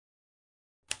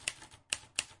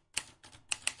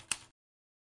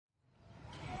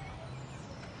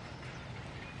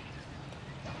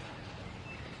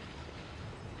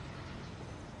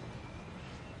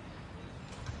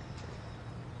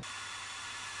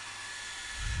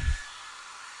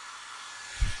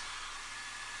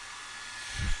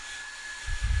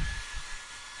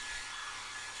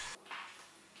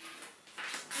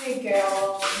Hey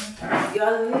girl,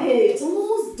 you're late. I'm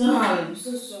almost done. I'm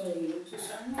so sorry.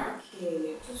 I'm not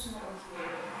okay. Just not okay.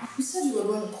 You said you were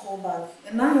going to call back,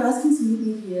 and now you're asking to meet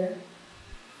me here.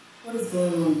 What is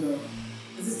going on, girl?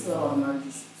 Is this still about marriage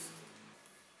issues?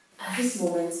 At this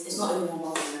moment, it's not even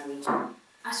about the marriage.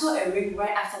 I saw a ring right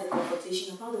after the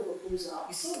consultation about the proposal.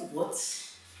 You saw what?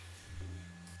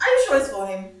 Are you sure it's for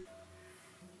him?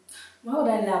 Why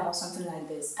would I lie about something like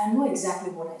this? I know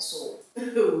exactly what I saw.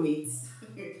 Wait.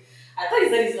 I thought you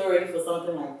said he's not ready for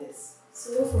something like this.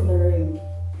 So go from the ring.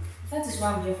 That is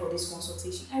why I'm here for this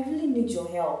consultation. I really need your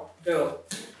help. Girl,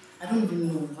 I don't even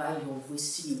know why you're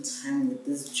wasting your time with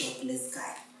this jobless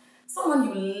guy. Someone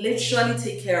you literally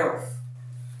take care of.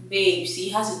 Babe, see, he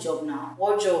has a job now.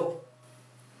 What job?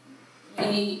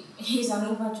 He's an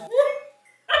Uber driver.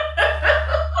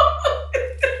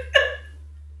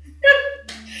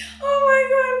 Oh my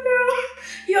god, girl.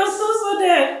 You're so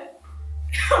dead.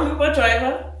 An Uber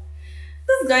driver?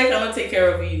 This guy cannot take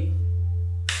care of you.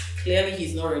 Clearly,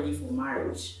 he's not ready for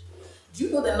marriage. Do you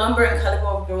know the number and caliber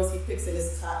of girls he picks in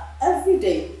his car every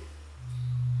day?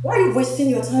 Why are you wasting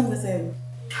your time with him?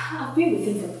 I've been with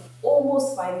him for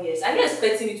almost 5 years. Are you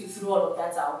expecting me to throw all of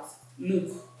that out?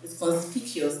 Look, it's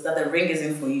conspicuous that the ring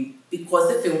isn't for you.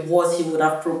 Because if it was, he would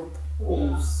have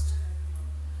proposed.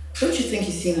 Don't you think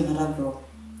he's seeing another girl?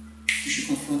 You should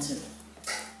confront him.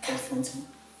 Confront him.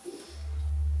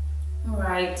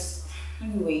 Alright.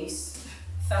 Anyways,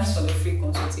 thanks for the free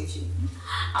consultation.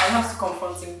 I'll have to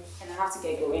confront him and I have to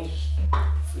get going.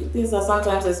 Free things are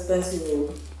sometimes expensive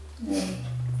though. Yeah.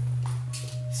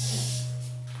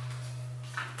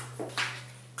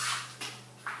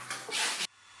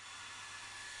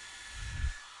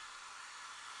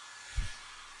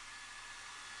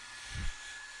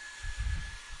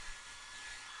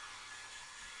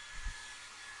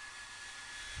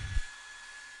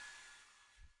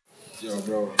 Yo,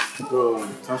 bro. Bro,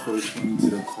 thanks for responding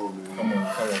to the call, man. Come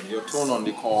on. Your tone on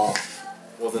the call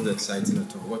wasn't exciting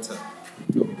at all. What's up?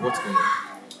 Yo, what's going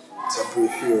on? It's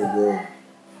Appiah, bro.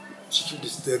 She keep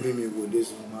disturbing me with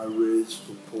this marriage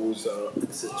proposal,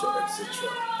 etc., etc.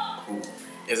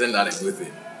 Isn't that a good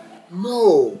thing?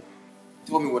 No.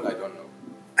 Tell me what I don't know.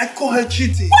 I call her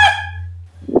cheating.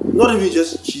 What? Not even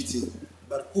just cheating,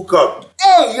 but hook up.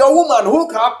 Hey, your woman,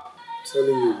 hook up! I'm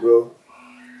telling you, bro.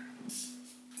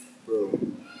 Bro,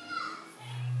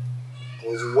 I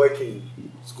was working,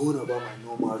 I was going about my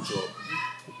normal job,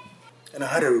 and I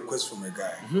had a request from a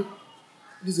guy.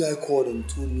 This guy called and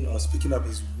told me I was picking up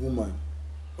his woman.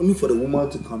 Only for the woman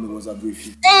to come, it was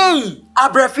Abrefi. Hey,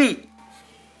 Abrefi!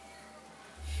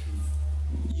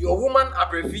 Your woman,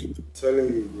 Abrefi. I'm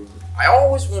telling you, bro. I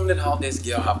always wondered how this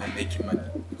girl have been making money.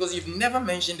 Because you've never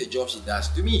mentioned the job she does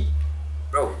to me.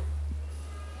 Bro.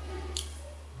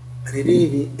 And it didn't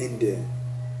even end there.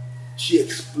 She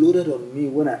exploded on me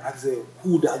when I asked her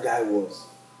who that guy was.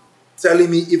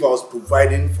 Telling me if I was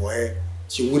providing for her,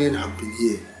 she wouldn't have been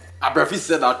here. Abrefi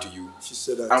said that to you? She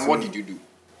said that and to what me. did you do?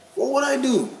 What would I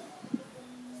do?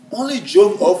 Only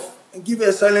joke off and give her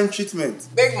a silent treatment.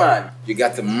 Big man, you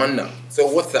got the man now. So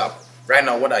what's up? Right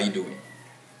now, what are you doing?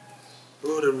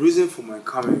 Bro, the reason for my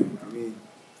coming,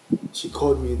 she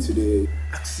called me today,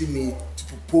 asking me to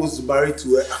propose marriage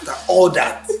to her after all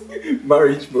that.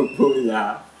 Marriage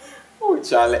proposal. Oh,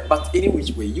 Charlie. But any which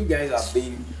way, you guys have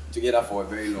been together for a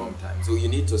very long time. So you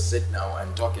need to sit down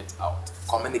and talk it out.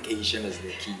 Communication is the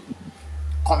key.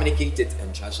 Communicate it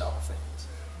and trash our things.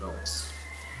 No.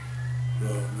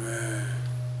 Oh, man.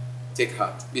 Take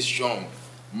heart. Be strong.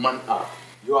 Man up.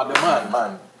 You are the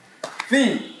man.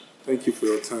 Fii. Thank you for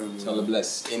your time, man. Charlie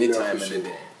bless. Anytime, any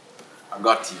day. I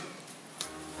got you.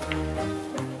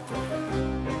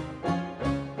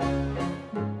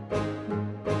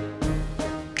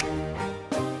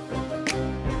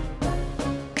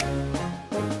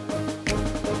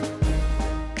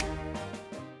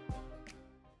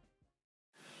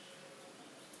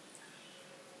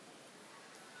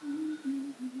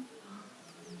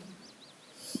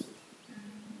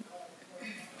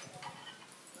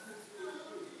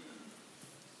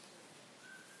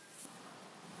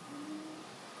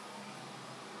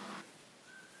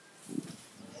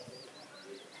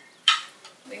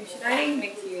 Should I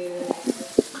make you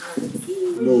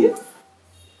No.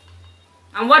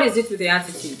 And what is it with the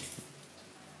attitude?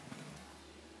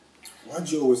 Why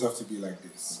do you always have to be like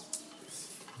this?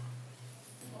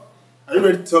 Are you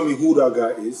ready to tell me who that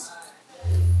guy is?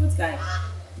 What guy?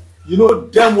 You know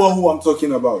damn well who I'm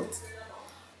talking about.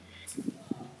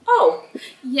 Oh,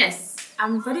 yes.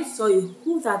 I'm ready to tell you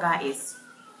who that guy is.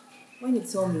 When you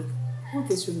tell me who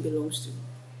this ring belongs to.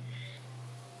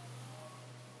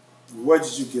 Where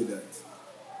did you get that?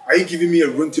 Are you giving me a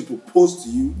ring to propose to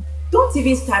you? Don't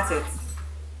even start it.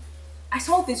 I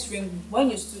saw this ring when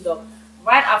you stood up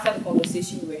right after the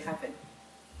conversation we were having.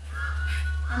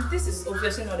 And this is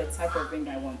obviously not the type of ring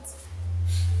I want.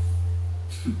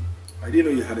 I didn't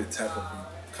know you had a type of ring.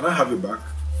 Can I have it back?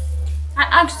 I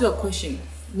asked you a question,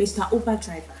 Mr. Uber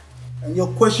driver. And your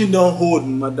question don't hold,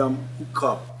 Madam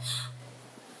Hookup.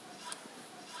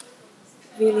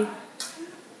 Really?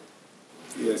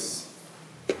 Yes.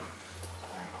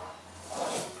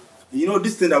 You know,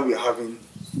 this thing that we're having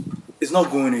is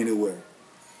not going anywhere.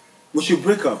 We should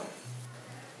break up.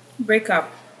 Break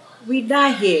up. We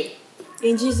die here.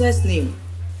 In Jesus' name.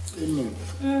 Amen.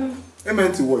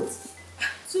 Amen to what?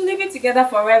 To live it together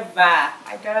forever.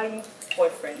 My darling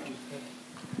boyfriend.